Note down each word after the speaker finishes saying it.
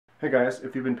Hey guys,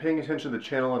 if you've been paying attention to the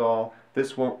channel at all,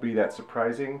 this won't be that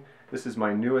surprising. This is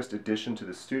my newest addition to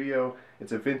the studio.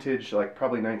 It's a vintage, like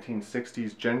probably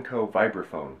 1960s Genco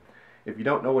vibraphone. If you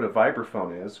don't know what a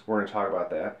vibraphone is, we're going to talk about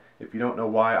that. If you don't know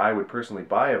why I would personally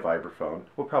buy a vibraphone,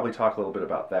 we'll probably talk a little bit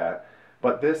about that.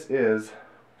 But this is,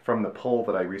 from the poll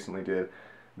that I recently did,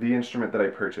 the instrument that I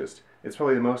purchased. It's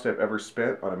probably the most I've ever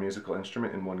spent on a musical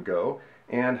instrument in one go.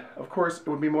 And of course, it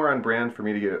would be more on brand for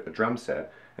me to get a drum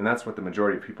set. And that's what the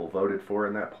majority of people voted for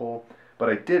in that poll. But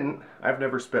I didn't. I've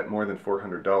never spent more than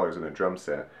 $400 in a drum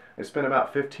set. I spent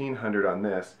about $1,500 on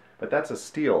this, but that's a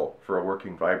steal for a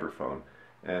working vibraphone.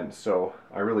 And so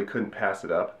I really couldn't pass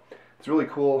it up. It's really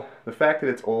cool. The fact that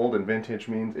it's old and vintage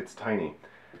means it's tiny.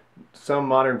 Some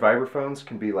modern vibraphones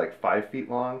can be like 5 feet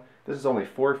long. This is only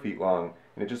 4 feet long,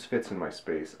 and it just fits in my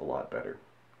space a lot better.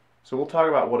 So we'll talk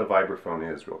about what a vibraphone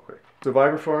is real quick. So a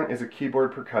vibraphone is a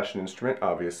keyboard percussion instrument,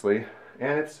 obviously,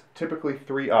 and it's typically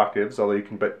 3 octaves, although you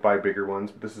can buy bigger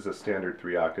ones, but this is a standard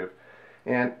 3 octave.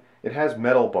 And it has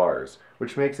metal bars,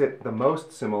 which makes it the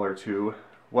most similar to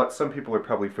what some people are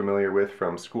probably familiar with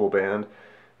from school band,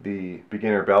 the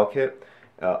beginner bell kit.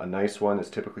 A nice one is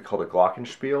typically called a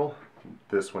glockenspiel.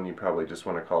 This one you probably just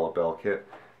want to call a bell kit.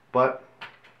 But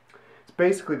it's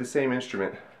basically the same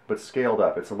instrument, but scaled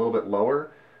up. It's a little bit lower.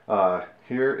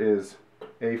 Here is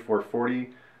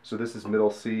A440, so this is middle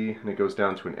C, and it goes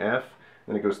down to an F,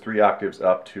 and it goes 3 octaves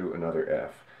up to another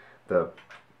F. The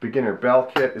beginner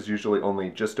bell kit is usually only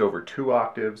just over 2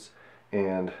 octaves,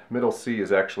 and middle C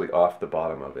is actually off the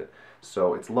bottom of it.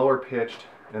 So it's lower pitched,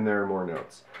 and there are more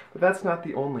notes. But that's not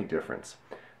the only difference.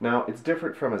 Now, it's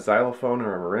different from a xylophone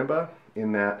or a marimba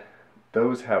in that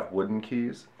those have wooden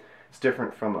keys. It's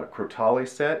different from a crotale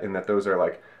set in that those are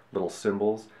like little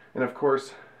cymbals. And of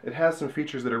course, it has some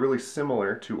features that are really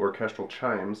similar to orchestral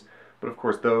chimes, but of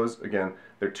course those, again,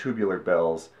 they're tubular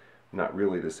bells, not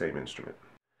really the same instrument.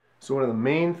 So one of the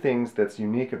main things that's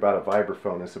unique about a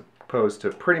vibraphone as opposed to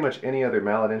pretty much any other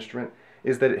mallet instrument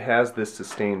is that it has this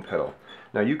sustain pedal.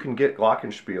 Now you can get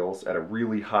glockenspiels at a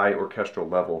really high orchestral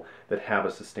level that have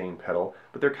a sustain pedal,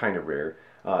 but they're kind of rare.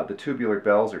 The tubular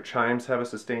bells or chimes have a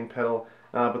sustain pedal,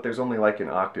 but there's only like an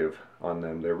octave on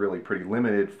them. They're really pretty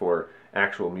limited for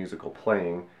actual musical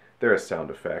playing. They're a sound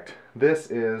effect.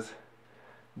 This is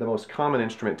the most common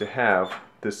instrument to have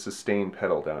this sustain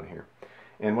pedal down here.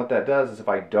 And what that does is if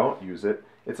I don't use it,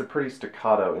 it's a pretty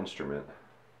staccato instrument.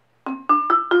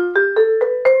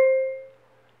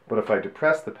 But if I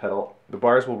depress the pedal, the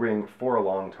bars will ring for a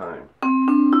long time.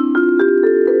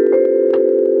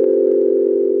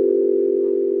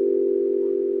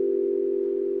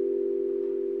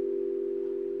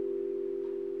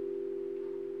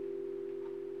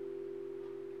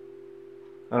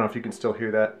 I don't know if you can still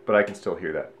hear that, but I can still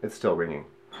hear that. It's still ringing.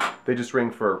 They just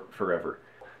ring for forever.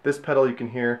 This pedal you can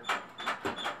hear,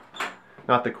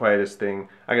 not the quietest thing.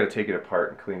 I gotta take it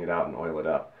apart and clean it out and oil it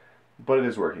up. But it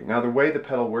is working. Now the way the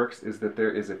pedal works is that there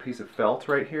is a piece of felt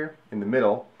right here in the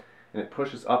middle, and it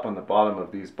pushes up on the bottom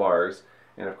of these bars,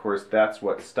 and of course that's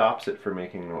what stops it from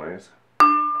making noise.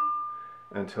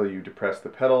 Until you depress the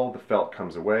pedal, the felt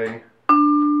comes away,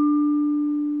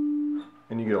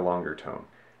 and you get a longer tone.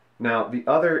 Now, the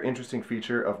other interesting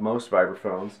feature of most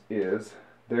vibraphones is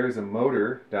there is a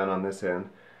motor down on this end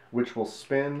which will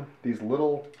spin these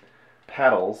little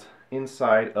paddles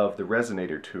inside of the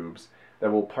resonator tubes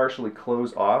that will partially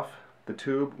close off the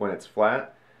tube when it's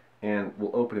flat and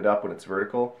will open it up when it's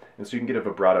vertical, and so you can get a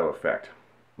vibrato effect.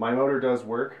 My motor does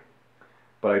work,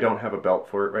 but I don't have a belt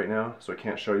for it right now, so I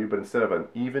can't show you, but instead of an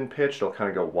even pitch, it'll kind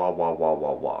of go wah wah wah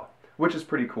wah wah, which is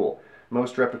pretty cool.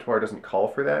 Most repertoire doesn't call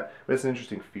for that, but it's an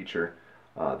interesting feature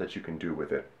that you can do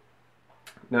with it.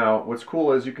 Now, what's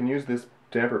cool is you can use this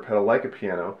damper pedal like a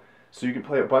piano, so you can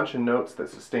play a bunch of notes that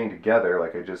sustain together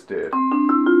like I just did.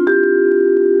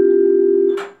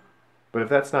 But if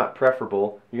that's not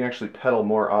preferable, you can actually pedal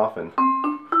more often.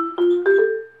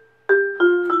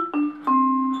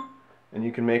 And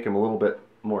you can make them a little bit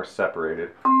more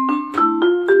separated.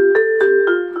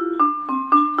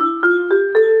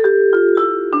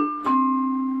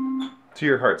 To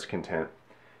your heart's content.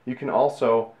 You can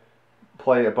also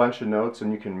play a bunch of notes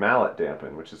and you can mallet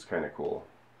dampen, which is kind of cool.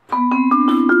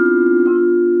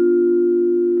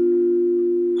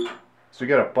 So you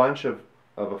got a bunch of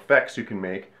effects you can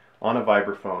make on a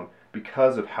vibraphone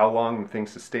because of how long the thing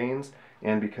sustains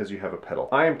and because you have a pedal.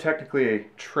 I am technically a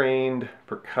trained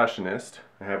percussionist.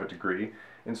 I have a degree,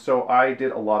 and so I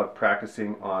did a lot of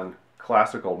practicing on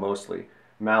classical, mostly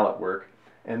mallet work,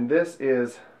 and this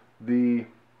is the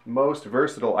most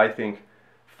versatile, I think,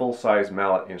 full-size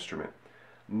mallet instrument.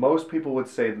 Most people would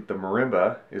say that the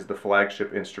marimba is the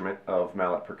flagship instrument of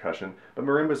mallet percussion, but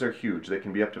marimbas are huge. They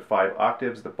can be up to 5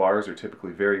 octaves. The bars are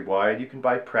typically very wide. You can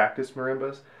buy practice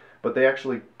marimbas, but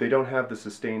they don't have the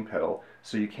sustain pedal,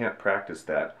 so you can't practice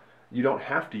that. You don't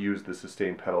have to use the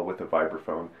sustain pedal with a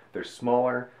vibraphone. They're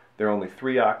smaller. They're only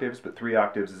 3 octaves, but 3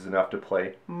 octaves is enough to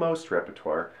play most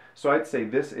repertoire. So I'd say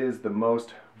this is the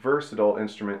most versatile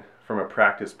instrument from a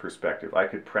practice perspective. I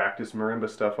could practice marimba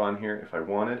stuff on here if I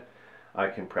wanted. I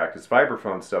can practice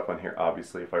vibraphone stuff on here,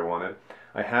 obviously, if I wanted.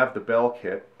 I have the bell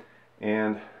kit,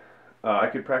 and I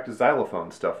could practice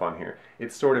xylophone stuff on here.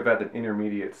 It's sort of at an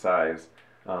intermediate size.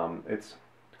 It's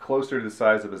closer to the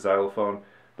size of a xylophone,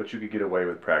 but you could get away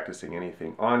with practicing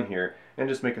anything on here and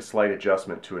just make a slight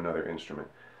adjustment to another instrument.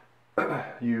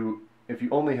 If you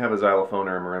only have a xylophone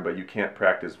or a marimba, you can't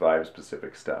practice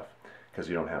vibe-specific stuff because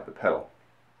you don't have the pedal.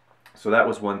 So that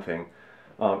was one thing.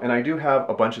 And I do have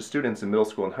a bunch of students in middle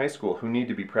school and high school who need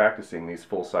to be practicing these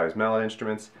full-size mallet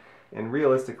instruments, and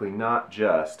realistically not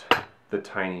just the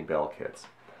tiny bell kits.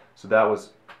 So that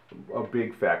was a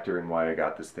big factor in why I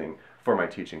got this thing for my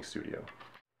teaching studio.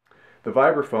 The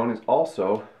vibraphone is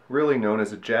also really known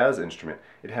as a jazz instrument.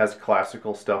 It has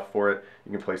classical stuff for it.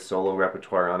 You can play solo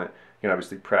repertoire on it. You can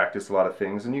obviously practice a lot of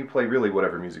things, and you play really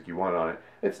whatever music you want on it.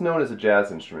 It's known as a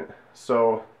jazz instrument.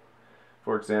 So,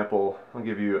 for example, I'll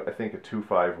give you, I think, a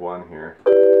 2-5-1 here.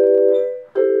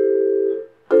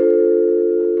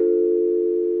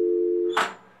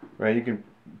 Right, you can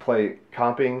play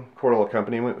comping, chordal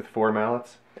accompaniment with 4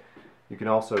 mallets. You can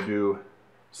also do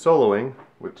soloing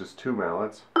with just 2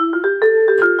 mallets.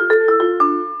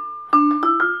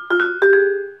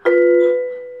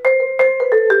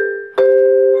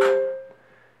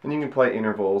 And you can play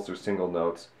intervals or single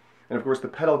notes. And of course the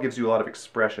pedal gives you a lot of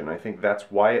expression. I think that's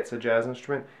why it's a jazz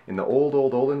instrument. In the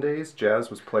olden days, jazz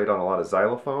was played on a lot of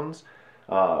xylophones,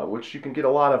 which you can get a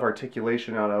lot of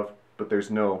articulation out of, but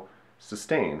there's no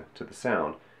sustain to the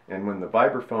sound. And when the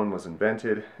vibraphone was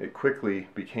invented, it quickly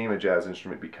became a jazz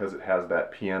instrument because it has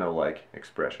that piano-like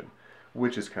expression,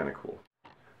 which is kind of cool.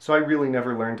 So I really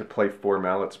never learned to play 4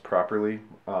 mallets properly.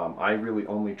 I really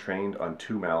only trained on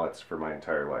 2 mallets for my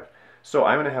entire life. So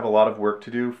I'm going to have a lot of work to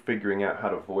do figuring out how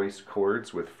to voice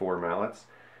chords with 4 mallets,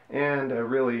 and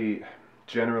really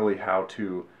generally how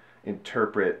to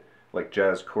interpret like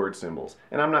jazz chord symbols.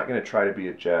 And I'm not going to try to be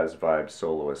a jazz vibe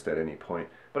soloist at any point,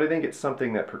 but I think it's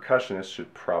something that percussionists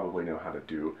should probably know how to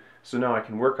do. So now I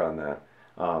can work on that.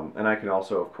 And I can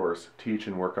also, of course, teach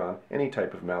and work on any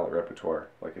type of mallet repertoire,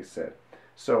 like I said.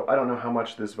 So I don't know how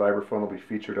much this vibraphone will be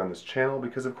featured on this channel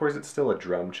because of course it's still a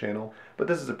drum channel, but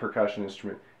this is a percussion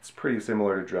instrument. It's pretty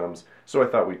similar to drums, so I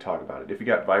thought we'd talk about it. If you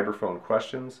got vibraphone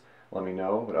questions, let me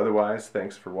know, but otherwise,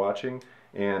 thanks for watching.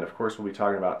 And of course we'll be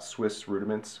talking about Swiss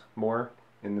rudiments more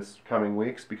in this coming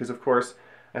weeks because of course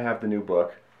I have the new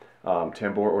book,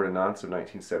 Tambour Ordonnance of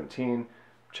 1917.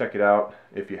 Check it out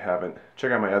if you haven't.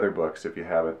 Check out my other books if you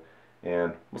haven't.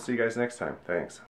 And we'll see you guys next time. Thanks.